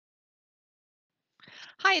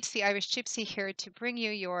Hi, it's the Irish Gypsy here to bring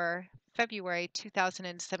you your February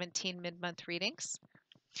 2017 mid-month readings.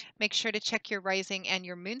 Make sure to check your rising and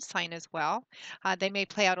your moon sign as well. They may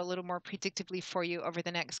play out a little more predictably for you over the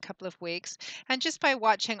next couple of weeks. And just by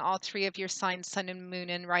watching all three of your signs, sun and moon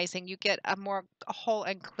and rising, you get a whole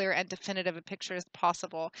and clear and definitive a picture as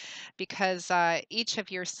possible because each of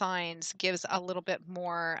your signs gives a little bit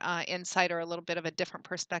more insight or a little bit of a different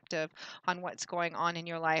perspective on what's going on in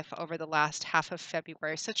your life over the last half of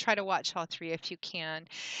February. So try to watch all three if you can.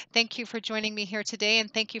 Thank you for joining me here today, and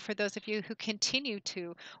thank you for those of you who continue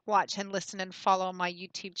to watch and listen and follow my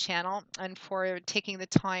YouTube channel and for taking the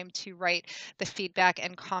time to write the feedback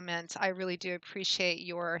and comments. I really do appreciate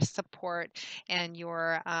your support and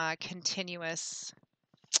your continuous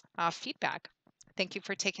feedback. Thank you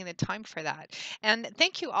for taking the time for that. And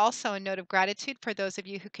thank you also, a note of gratitude for those of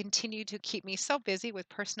you who continue to keep me so busy with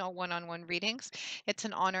personal one-on-one readings. It's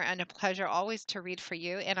an honor and a pleasure always to read for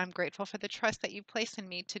you, and I'm grateful for the trust that you place in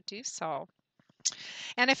me to do so.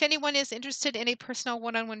 And if anyone is interested in a personal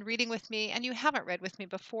one-on-one reading with me and you haven't read with me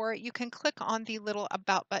before, you can click on the little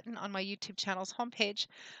About button on my YouTube channel's homepage,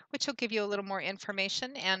 which will give you a little more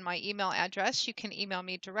information and my email address. You can email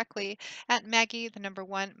me directly at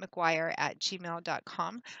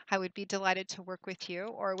Maggie1McGuire@gmail.com. I would be delighted to work with you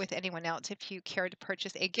or with anyone else if you care to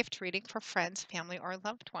purchase a gift reading for friends, family, or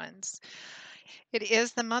loved ones. It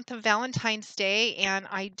is the month of Valentine's Day, and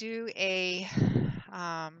I do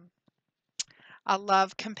um, a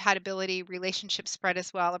love compatibility relationship spread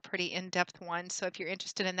as well, a pretty in-depth one. So if you're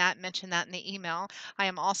interested in that, mention that in the email. I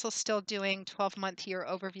am also still doing 12-month year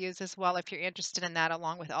overviews as well if you're interested in that,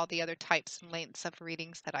 along with all the other types and lengths of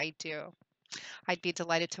readings that I do. I'd be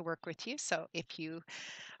delighted to work with you. So if you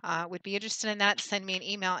would be interested in that, send me an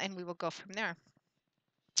email and we will go from there.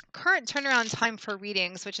 Current turnaround time for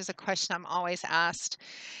readings, which is a question I'm always asked,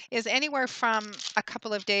 is anywhere from a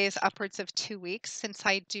couple of days upwards of 2 weeks. Since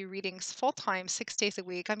I do readings full time, 6 days a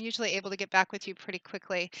week, I'm usually able to get back with you pretty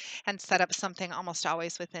quickly and set up something almost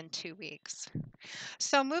always within 2 weeks.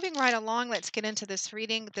 So moving right along, let's get into this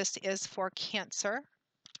reading. This is for Cancer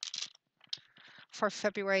for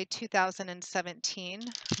February 2017,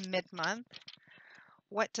 mid-month.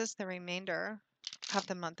 What does the remainder of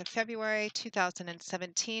the month of February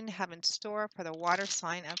 2017 have in store for the water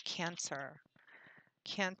sign of Cancer?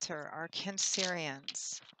 Cancer, our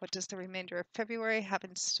Cancerians. What does the remainder of February have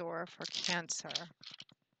in store for Cancer?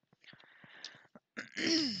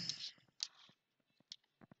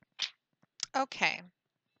 Okay,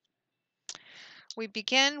 we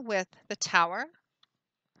begin with the Tower,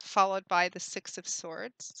 followed by the Six of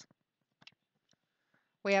Swords.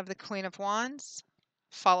 We have the Queen of Wands,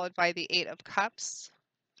 followed by the Eight of Cups.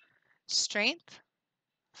 Strength,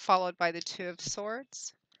 followed by the Two of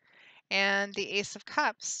Swords. And the Ace of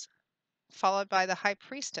Cups, followed by the High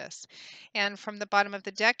Priestess. And from the bottom of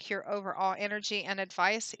the deck, your overall energy and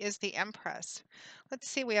advice is the Empress. Let's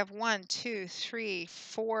see, we have 1, 2, 3,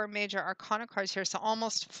 4 major arcana cards here. So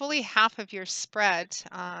almost fully half of your spread,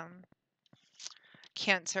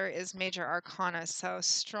 Cancer, is major arcana. So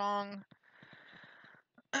strong,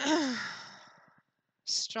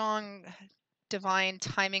 strong divine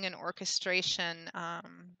timing and orchestration,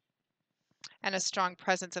 and a strong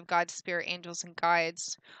presence of God's spirit, angels, and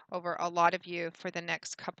guides over a lot of you for the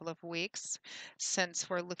next couple of weeks, since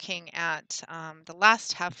we're looking at the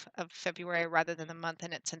last half of February rather than the month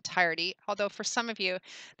in its entirety. Although for some of you,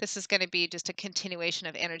 this is going to be just a continuation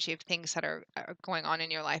of energy of things that are going on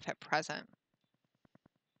in your life at present.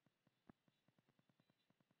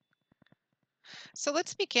 So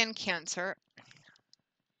let's begin, Cancer.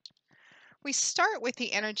 We start with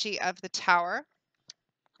the energy of the Tower,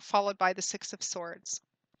 followed by the Six of Swords.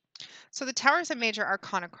 So the Tower is a major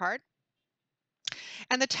arcana card,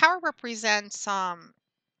 and the Tower represents an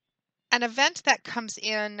event that comes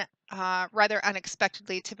in rather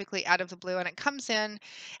unexpectedly, typically out of the blue, and it comes in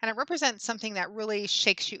and it represents something that really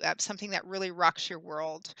shakes you up, something that really rocks your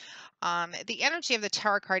world. The energy of the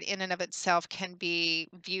Tower card in and of itself can be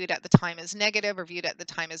viewed at the time as negative or viewed at the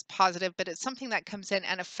time as positive, but it's something that comes in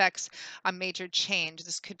and affects a major change.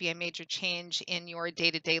 This could be a major change in your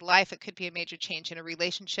day-to-day life. It could be a major change in a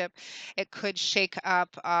relationship. It could shake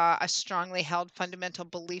up a strongly held fundamental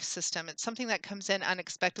belief system. It's something that comes in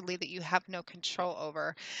unexpectedly that you have no control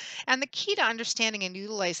over. And the key to understanding and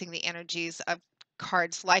utilizing the energies of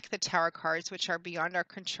cards like the Tower cards, which are beyond our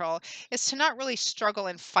control, is to not really struggle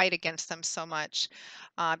and fight against them so much,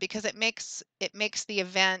 because it makes the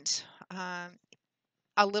event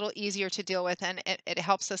a little easier to deal with, and it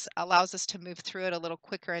helps us, allows us to move through it a little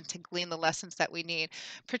quicker and to glean the lessons that we need,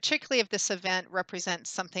 particularly if this event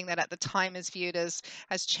represents something that at the time is viewed as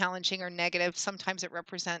challenging or negative. Sometimes it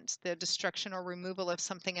represents the destruction or removal of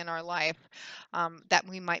something in our life that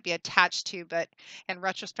we might be attached to, but in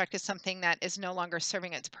retrospect is something that is no longer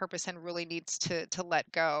serving its purpose and really needs to let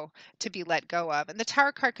go, to be let go of. And the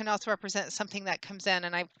Tower card can also represent something that comes in,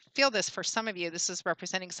 and I feel this for some of you, this is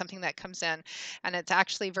representing something that comes in and it's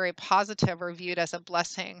actually very positive or viewed as a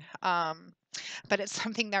blessing. But it's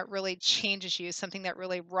something that really changes you, something that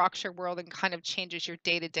really rocks your world and kind of changes your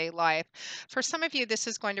day-to-day life. For some of you, this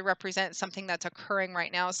is going to represent something that's occurring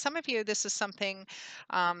right now. Some of you, this is something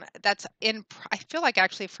that's in, I feel like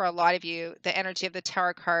actually for a lot of you, the energy of the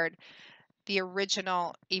Tower card, the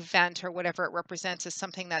original event or whatever it represents is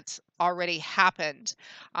something that's already happened.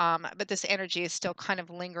 But this energy is still kind of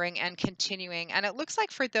lingering and continuing. And it looks like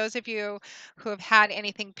for those of you who have had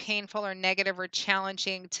anything painful or negative or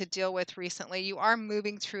challenging to deal with recently, you are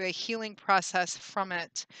moving through a healing process from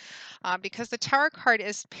it because the Tower card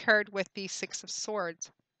is paired with the Six of Swords.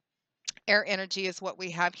 Air energy is what we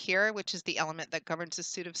have here, which is the element that governs the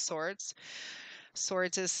suit of swords.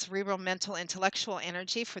 Swords is cerebral, mental, intellectual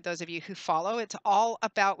energy for those of you who follow. It's all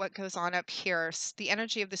about what goes on up here. The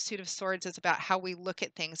energy of the suit of swords is about how we look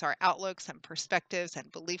at things, our outlooks and perspectives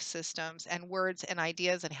and belief systems and words and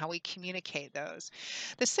ideas and how we communicate those.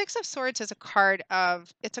 The Six of Swords is a card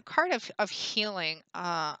of, it's a card of healing,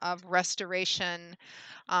 of restoration,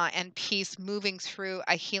 and peace, moving through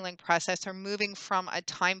a healing process or moving from a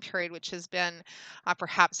time period which has been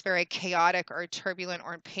perhaps very chaotic or turbulent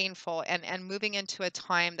or painful, and moving into a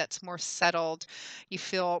time that's more settled. You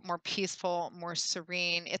feel more peaceful, more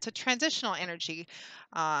serene. It's a transitional energy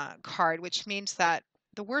card, which means that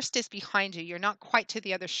the worst is behind you. You're not quite to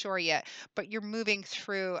the other shore yet, but you're moving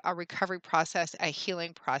through a recovery process, a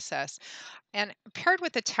healing process. And paired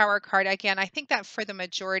with the Tower card, again, I think that for the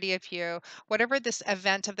majority of you, whatever this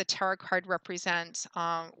event of the Tower card represents,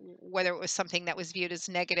 whether it was something that was viewed as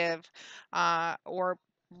negative or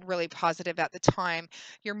really positive at the time,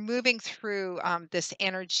 you're moving through this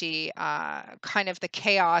energy, kind of the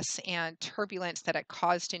chaos and turbulence that it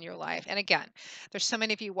caused in your life. And again, there's so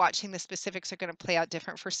many of you watching, the specifics are going to play out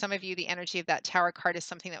different. For some of you, the energy of that Tower card is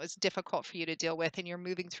something that was difficult for you to deal with, and you're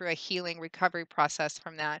moving through a healing recovery process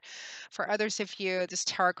from that. For others of you, this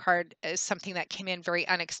Tower card is something that came in very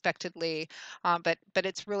unexpectedly, but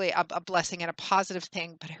it's really a blessing and a positive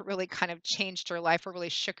thing, but it really kind of changed your life or really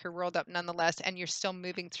shook your world up nonetheless, and you're still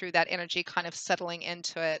moving through that energy, kind of settling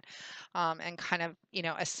into it, and kind of, you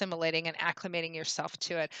know, assimilating and acclimating yourself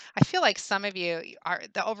to it. I feel like some of you are,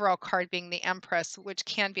 the overall card being the Empress, which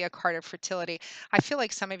can be a card of fertility. I feel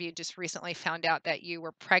like some of you just recently found out that you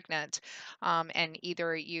were pregnant, and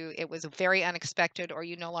either it was very unexpected, or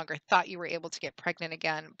you no longer thought you were able to get pregnant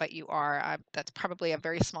again, but you are. That's probably a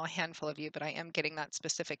very small handful of you, but I am getting that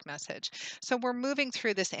specific message. So we're moving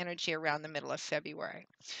through this energy around the middle of February.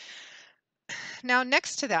 Now,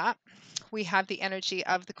 next to that, we have the energy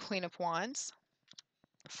of the Queen of Wands,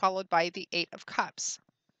 followed by the Eight of Cups.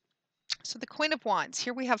 So the Queen of Wands,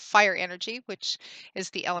 here we have fire energy, which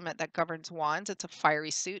is the element that governs wands. It's a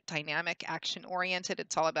fiery suit, dynamic, action-oriented.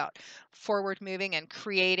 It's all about forward moving and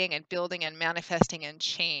creating and building and manifesting and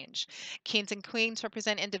change. Kings and queens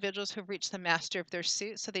represent individuals who've reached the master of their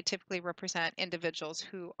suit. So they typically represent individuals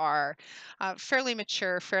who are fairly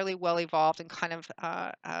mature, fairly well evolved, and kind of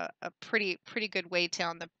a pretty good way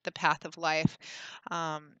down the path of life.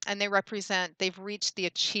 And they've reached the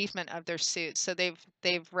achievement of their suit. So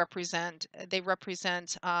they represent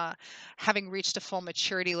having reached a full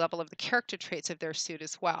maturity level of the character traits of their suit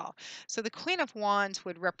as well. So the Queen of Wands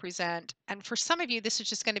would represent, and for some of you, this is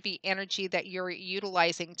just going to be energy that you're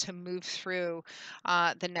utilizing to move through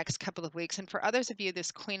the next couple of weeks. And for others of you,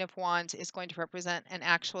 this Queen of Wands is going to represent an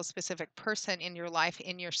actual specific person in your life,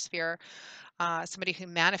 in your sphere, somebody who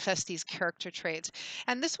manifests these character traits.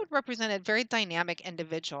 And this would represent a very dynamic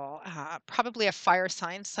individual, probably a fire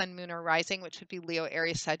sign, sun, moon, or rising, which would be Leo,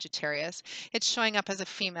 Aries, Sagittarius. It's showing up as a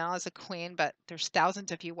female, as a queen, but there's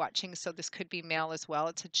thousands of you watching, so this could be male as well.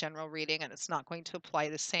 It's a general reading, and it's not going to apply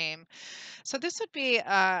the same. So this would be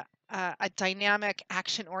a dynamic,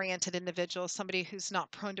 action-oriented individual, somebody who's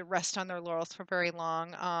not prone to rest on their laurels for very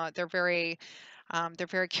long. They're very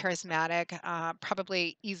charismatic,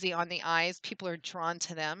 probably easy on the eyes. People are drawn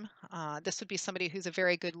to them. This would be somebody who's a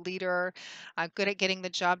very good leader, good at getting the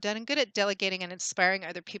job done, and good at delegating and inspiring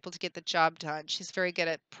other people to get the job done. She's very good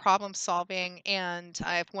at problem solving, and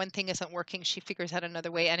if one thing isn't working, she figures out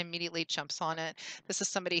another way and immediately jumps on it. This is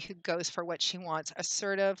somebody who goes for what she wants,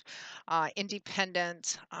 assertive,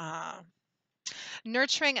 independent.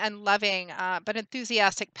 Nurturing and loving, but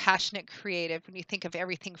enthusiastic, passionate, creative. When you think of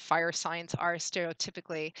everything fire signs are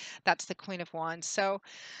stereotypically, that's the Queen of Wands. So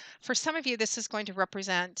for some of you, this is going to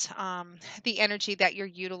represent the energy that you're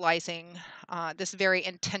utilizing, this very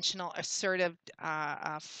intentional, assertive,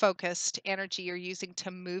 focused energy you're using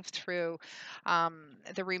to move through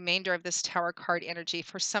the remainder of this Tower card energy.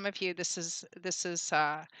 For some of you, this is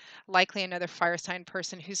likely another fire sign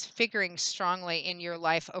person who's figuring strongly in your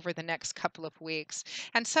life over the next couple of weeks.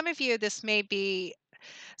 And some of you, this may be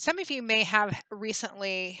some of you may have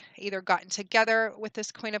recently either gotten together with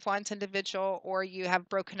this Queen of Wands individual, or you have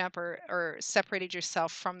broken up or separated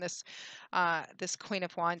yourself from this Queen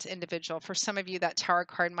of Wands individual. For some of you, that Tower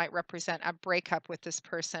card might represent a breakup with this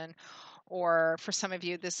person, or for some of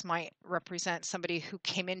you, this might represent somebody who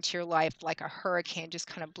came into your life like a hurricane, just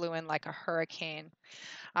kind of blew in like a hurricane.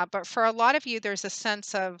 But for a lot of you, there's a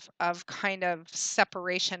sense of kind of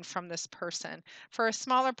separation from this person. For a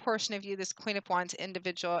smaller portion of you, this Queen of Wands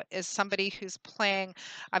individual is somebody who's playing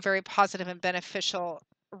a very positive and beneficial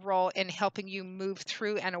role in helping you move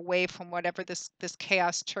through and away from whatever this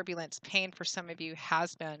chaos, turbulence, pain for some of you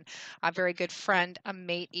has been. A very good friend, a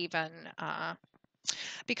mate, even.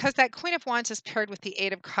 Because that Queen of Wands is paired with the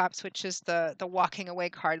Eight of Cups, which is the walking away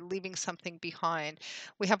card, leaving something behind.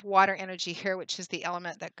 We have water energy here, which is the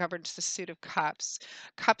element that governs the suit of Cups.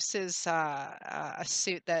 Cups is a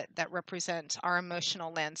suit that represents our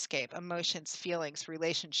emotional landscape, emotions, feelings,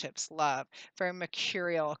 relationships, love, very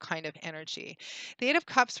mercurial kind of energy. The Eight of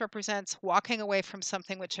Cups represents walking away from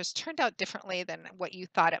something which has turned out differently than what you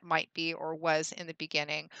thought it might be or was in the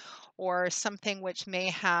beginning, or something which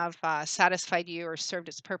may have satisfied you or served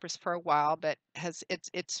its purpose for a while, but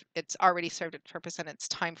it's already served its purpose and it's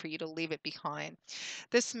time for you to leave it behind.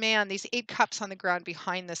 This man, these eight cups on the ground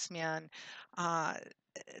behind this man, uh,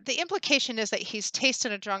 the implication is that he's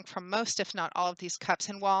tasted and drunk from most, if not all, of these cups.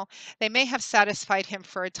 And while they may have satisfied him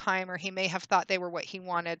for a time, or he may have thought they were what he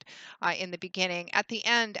wanted in the beginning, at the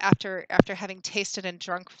end, after having tasted and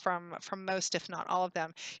drunk from most, if not all of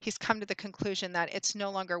them, he's come to the conclusion that it's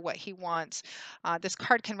no longer what he wants. This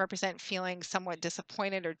card can represent feeling somewhat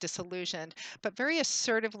disappointed or disillusioned, but very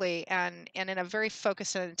assertively and in a very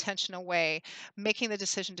focused and intentional way, making the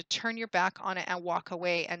decision to turn your back on it and walk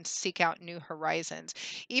away and seek out new horizons.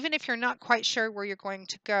 Even if you're not quite sure where you're going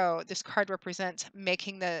to go, this card represents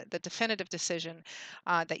making the definitive decision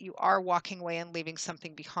that you are walking away and leaving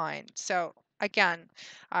something behind. So again,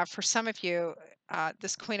 for some of you,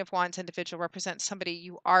 this Queen of Wands individual represents somebody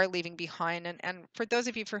you are leaving behind. And for those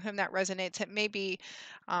of you for whom that resonates, it may be,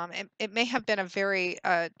 it may have been a very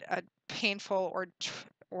a painful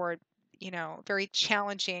or very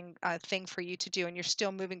challenging thing for you to do, and you're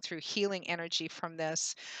still moving through healing energy from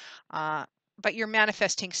this. Uh, but you're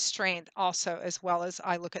manifesting strength also, as well as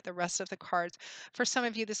I look at the rest of the cards. For some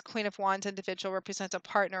of you, this Queen of Wands individual represents a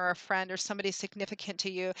partner or a friend or somebody significant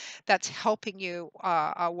to you that's helping you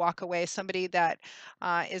walk away, somebody that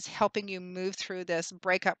is helping you move through this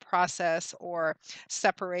breakup process or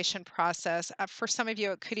separation process. For some of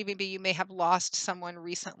you, it could even be you may have lost someone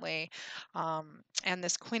recently. And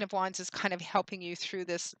this Queen of Wands is kind of helping you through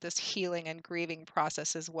this healing and grieving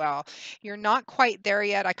process as well. You're not quite there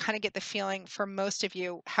yet. I kind of get the feeling for most of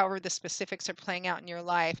you, however the specifics are playing out in your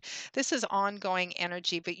life, this is ongoing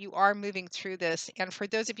energy, but you are moving through this. And for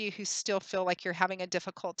those of you who still feel like you're having a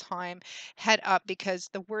difficult time, head up, because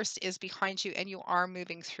the worst is behind you and you are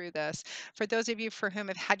moving through this. For those of you for whom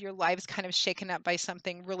have had your lives kind of shaken up by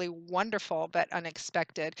something really wonderful but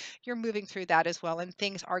unexpected, you're moving through that as well, and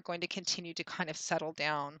things are going to continue to kind of settle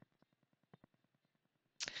down.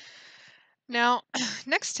 Now,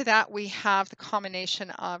 next to that, we have the combination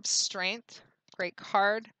of strength, great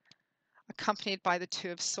card, accompanied by the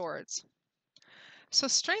Two of Swords. So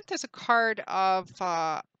strength is a card of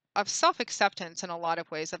self-acceptance in a lot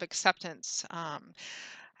of ways, of acceptance.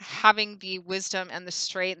 Having the wisdom and the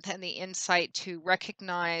strength and the insight to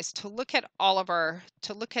recognize, to look at all of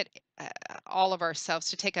ourselves,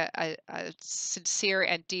 to take a sincere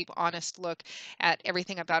and deep, honest look at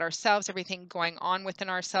everything about ourselves, everything going on within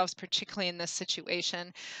ourselves, particularly in this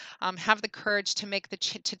situation. Have the courage to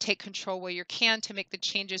to take control where you can, to make the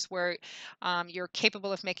changes where you're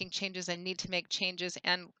capable of making changes and need to make changes,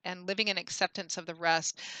 and living in acceptance of the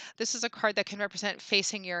rest. This is a card that can represent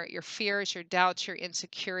facing your fears, your doubts, your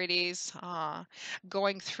insecurities,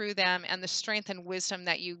 going through them, and the strength and wisdom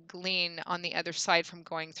that you glean on the other side from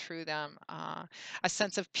going through them. them a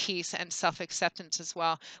sense of peace and self-acceptance as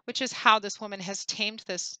well, which is how this woman has tamed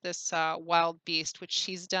this wild beast, which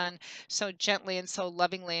she's done so gently and so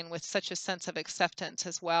lovingly and with such a sense of acceptance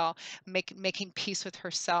as well, making peace with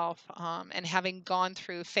herself, and having gone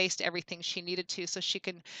through, faced everything she needed to, so she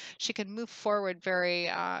can move forward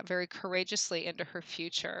very courageously into her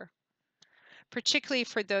future. Particularly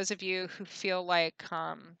for those of you who feel like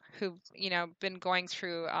who've been going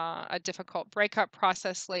through a difficult breakup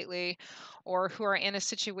process lately, or who are in a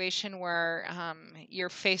situation where you're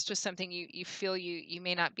faced with something you feel you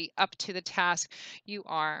may not be up to the task. You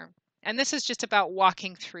are. And this is just about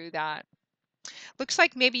walking through that. Looks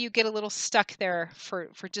like maybe you get a little stuck there for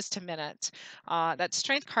just a minute. That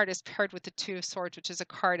strength card is paired with the two of swords, which is a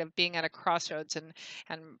card of being at a crossroads and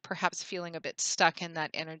perhaps feeling a bit stuck in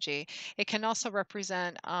that energy. It can also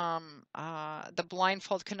represent the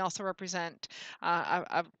blindfold can also represent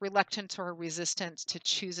a reluctance or a resistance to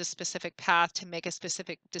choose a specific path, to make a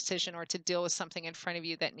specific decision, or to deal with something in front of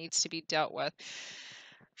you that needs to be dealt with.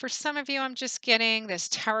 For some of you, I'm just getting this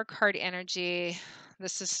Tower card energy.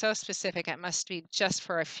 This is so specific. It must be just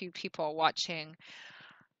for a few people watching.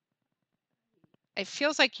 It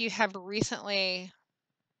feels like you have recently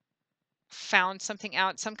found something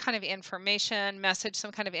out, some kind of information, message,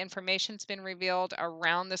 some kind of information's been revealed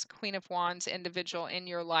around this Queen of Wands individual in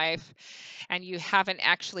your life, and you haven't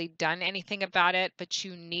actually done anything about it, but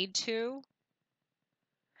you need to.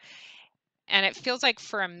 And it feels like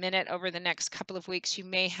for a minute over the next couple of weeks, you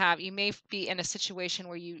may be in a situation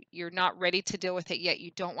where you're not ready to deal with it yet.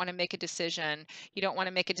 You don't want to make a decision. You don't want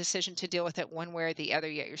to make a decision to deal with it one way or the other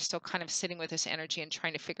yet. You're still kind of sitting with this energy and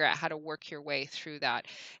trying to figure out how to work your way through that.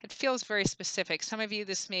 It feels very specific. Some of you,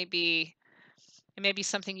 it may be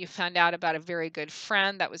something you found out about a very good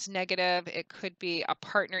friend that was negative. It could be a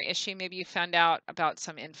partner issue. Maybe you found out about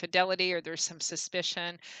some infidelity or there's some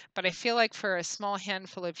suspicion. But I feel like for a small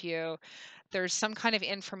handful of you, there's some kind of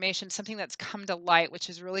information, something that's come to light, which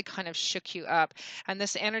has really kind of shook you up. And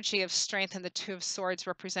this energy of strength and the Two of Swords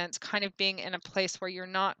represents kind of being in a place where you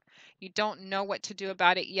don't know what to do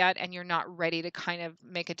about it yet, and you're not ready to kind of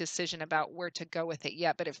make a decision about where to go with it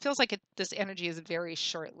yet. But it feels like this energy is very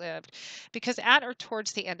short-lived, because at or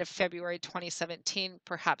towards the end of February 2017,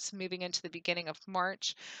 perhaps moving into the beginning of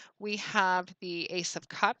March, we have the Ace of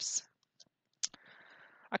Cups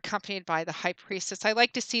accompanied by the high priestess. I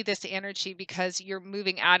like to see this energy because you're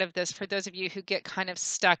moving out of this. For those of you who get kind of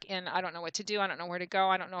stuck in, I don't know what to do, I don't know where to go,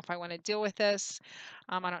 I don't know if I want to deal with this,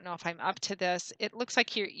 I don't know if I'm up to this. It looks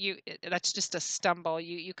like that's just a stumble.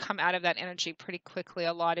 You come out of that energy pretty quickly,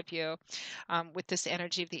 a lot of you, with this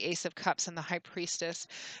energy of the Ace of Cups and the high priestess.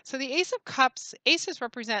 So the Ace of Cups, aces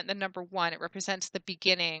represent the number one. It represents the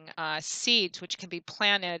beginning, seeds which can be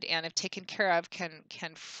planted and if taken care of can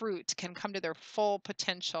fruit, can come to their full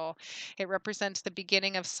potential. It represents the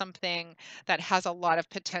beginning of something that has a lot of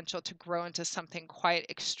potential to grow into something quite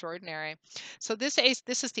extraordinary. So this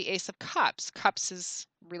is the Ace of Cups. Cups is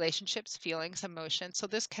relationships, feelings, emotions. So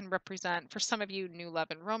this can represent, for some of you, new love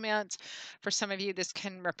and romance. For some of you, this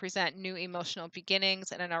can represent new emotional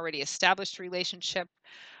beginnings in an already established relationship,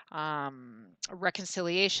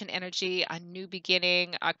 reconciliation energy, a new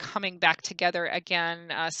beginning, coming back together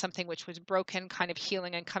again, something which was broken, kind of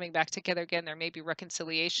healing and coming back together again. There may be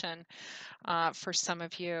reconciliation for some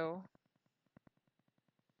of you.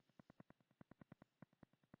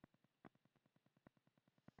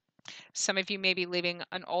 Some of you may be leaving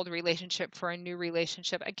an old relationship for a new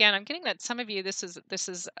relationship. Again, I'm getting that some of you, this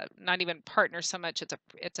is not even partner so much.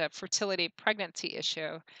 It's a fertility pregnancy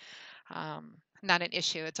issue. Not an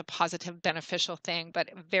issue. It's a positive, beneficial thing, but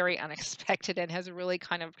very unexpected and has really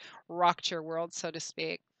kind of rocked your world, so to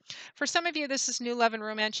speak. For some of you, this is new love and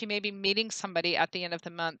romance. You may be meeting somebody at the end of the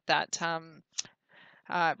month that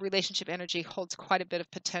relationship energy holds quite a bit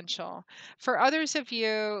of potential. For others of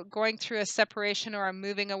you going through a separation or a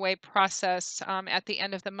moving away process at the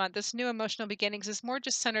end of the month, this new emotional beginnings is more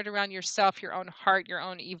just centered around yourself, your own heart, your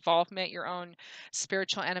own evolvement, your own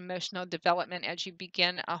spiritual and emotional development as you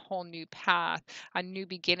begin a whole new path, a new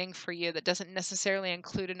beginning for you that doesn't necessarily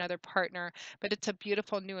include another partner, but it's a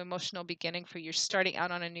beautiful new emotional beginning for you, starting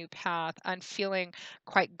out on a new path and feeling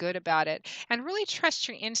quite good about it. And really trust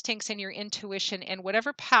your instincts and your intuition and whatever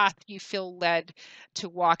whatever path you feel led to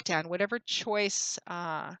walk down, whatever choice,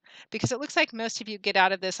 because it looks like most of you get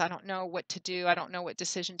out of this, I don't know what to do, I don't know what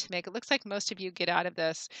decision to make. It looks like most of you get out of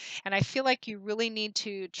this. And I feel like you really need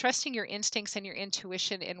to trusting your instincts and your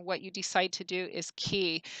intuition in what you decide to do is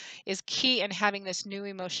key in having this new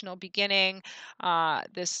emotional beginning,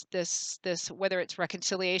 this whether it's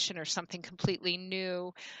reconciliation or something completely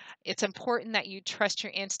new. It's important that you trust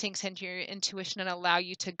your instincts and your intuition and allow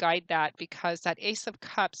you to guide that, because that Ace of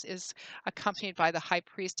Cups is accompanied by the High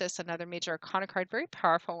Priestess, another major arcana card, very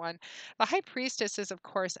powerful one. The High Priestess is, of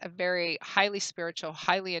course, a very highly spiritual,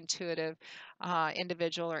 highly intuitive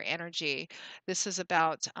individual or energy. This is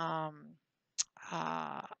about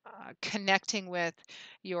connecting with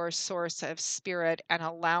your source of spirit and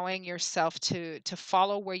allowing yourself to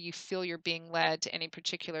follow where you feel you're being led, to any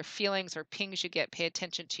particular feelings or pings you get. Pay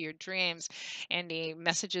attention to your dreams, any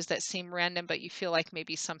messages that seem random but you feel like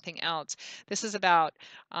maybe something else. This is about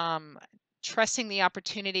trusting the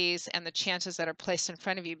opportunities and the chances that are placed in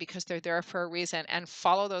front of you, because they're there for a reason, and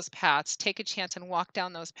follow those paths. Take a chance and walk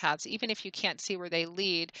down those paths, even if you can't see where they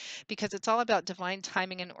lead, because it's all about divine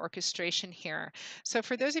timing and orchestration here. So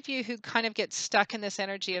for those of you who kind of get stuck in this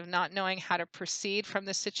energy of not knowing how to proceed from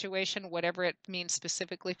the situation, whatever it means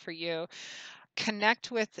specifically for you, connect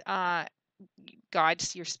with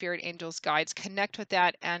guides, your spirit angels, guides. Connect with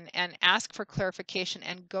that and ask for clarification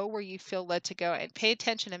and go where you feel led to go, and pay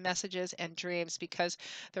attention to messages and dreams, because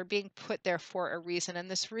they're being put there for a reason, and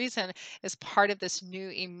this reason is part of this new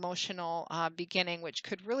emotional beginning, which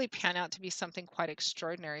could really pan out to be something quite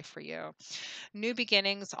extraordinary for you. New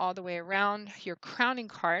beginnings all the way around. Your crowning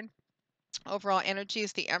card, overall energy,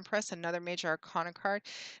 is the Empress, another major arcana card.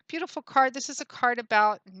 Beautiful card. This is a card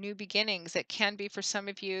about new beginnings. It can be for some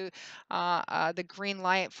of you the green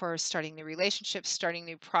light for starting new relationships, starting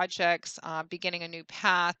new projects, beginning a new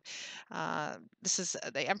path. This is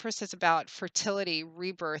the Empress is about fertility,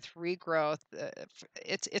 rebirth, regrowth.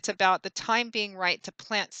 It's about the time being right to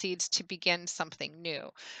plant seeds to begin something new,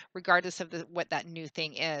 regardless of what that new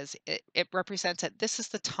thing is. It represents that this is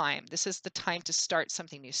the time. This is the time to start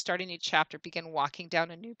something new, start a new chapter, begin walking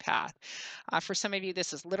down a new path. For some of you,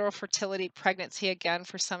 this is literal fertility, pregnancy again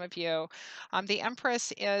for some of you. The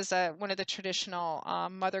Empress is one of the traditional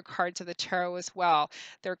mother cards of the tarot as well.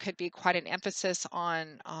 There could be quite an emphasis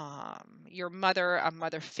on your mother, a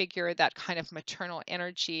mother figure, that kind of maternal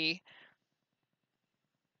energy.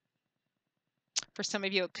 For some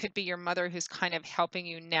of you, it could be your mother who's kind of helping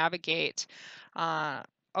you navigate uh,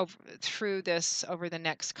 through this over the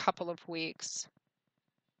next couple of weeks.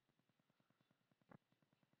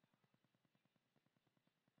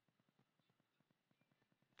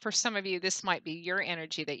 For some of you, this might be your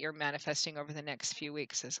energy that you're manifesting over the next few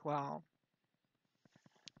weeks as well.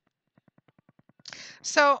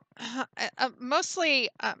 So mostly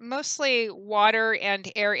water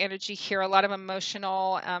and air energy here. A lot of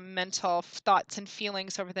emotional, mental thoughts and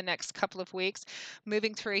feelings over the next couple of weeks.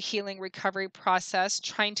 Moving through a healing recovery process,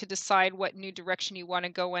 trying to decide what new direction you want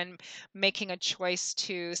to go in, making a choice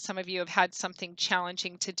to. Some of you have had something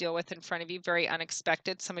challenging to deal with in front of you, very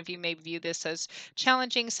unexpected. Some of you may view this as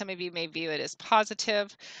challenging. Some of you may view it as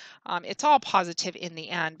positive. It's all positive in the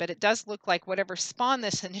end, but it does look like whatever spawned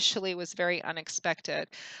this initially was very unexpected.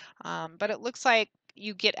 But it looks like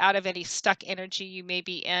you get out of any stuck energy you may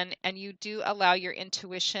be in, and you do allow your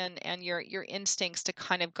intuition and your instincts to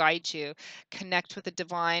kind of guide you. Connect with the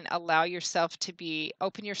divine, allow yourself to be,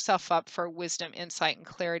 open yourself up for wisdom, insight, and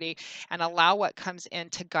clarity, and allow what comes in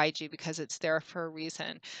to guide you, because it's there for a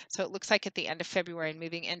reason. So it looks like at the end of February and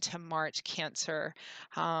moving into March, Cancer,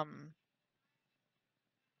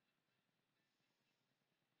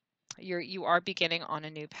 you are beginning on a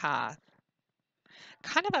new path.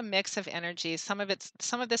 Kind of a mix of energies. Some of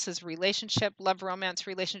this is relationship, love, romance,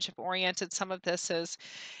 relationship oriented. Some of this is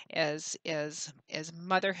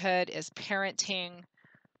motherhood, is parenting.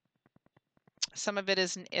 Some of it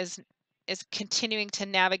is continuing to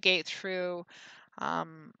navigate through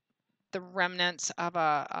um, the remnants of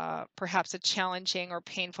perhaps a challenging or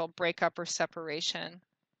painful breakup or separation.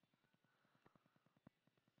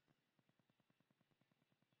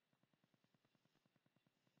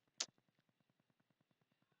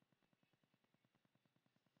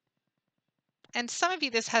 And some of you,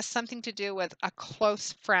 this has something to do with a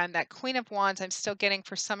close friend. That Queen of Wands I'm still getting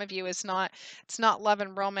for some of you is not, it's not love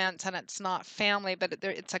and romance, and it's not family, but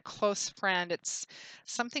it's a close friend. It's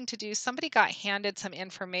something to do. Somebody got handed some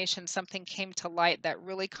information, something came to light that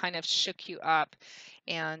really kind of shook you up.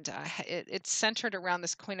 and it's centered around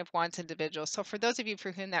this Queen of Wands individual. So for those of you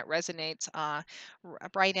for whom that resonates,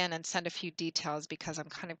 write in and send a few details because I'm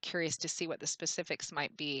kind of curious to see what the specifics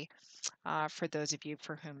might be for those of you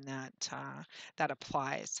for whom that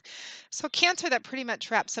applies. So Cancer, that pretty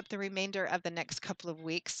much wraps up the remainder of the next couple of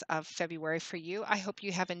weeks of February for you. I hope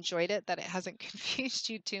you have enjoyed it, that it hasn't confused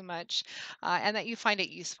you too much, and that you find it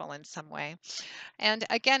useful in some way. And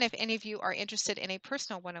again, if any of you are interested in a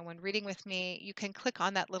personal one-on-one reading with me, you can click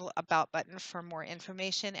on that little About button for more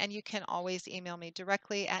information, and you can always email me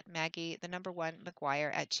directly at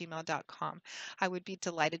Maggie1McGuire@gmail.com. I would be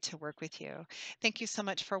delighted to work with you. Thank you so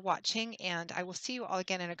much for watching, and I will see you all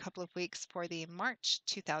again in a couple of weeks for the March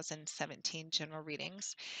 2017 general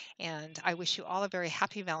readings. And I wish you all a very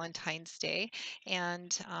happy Valentine's Day.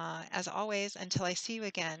 And as always, until I see you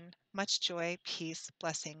again, much joy, peace,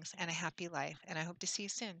 blessings, and a happy life. And I hope to see you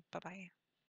soon. Bye bye.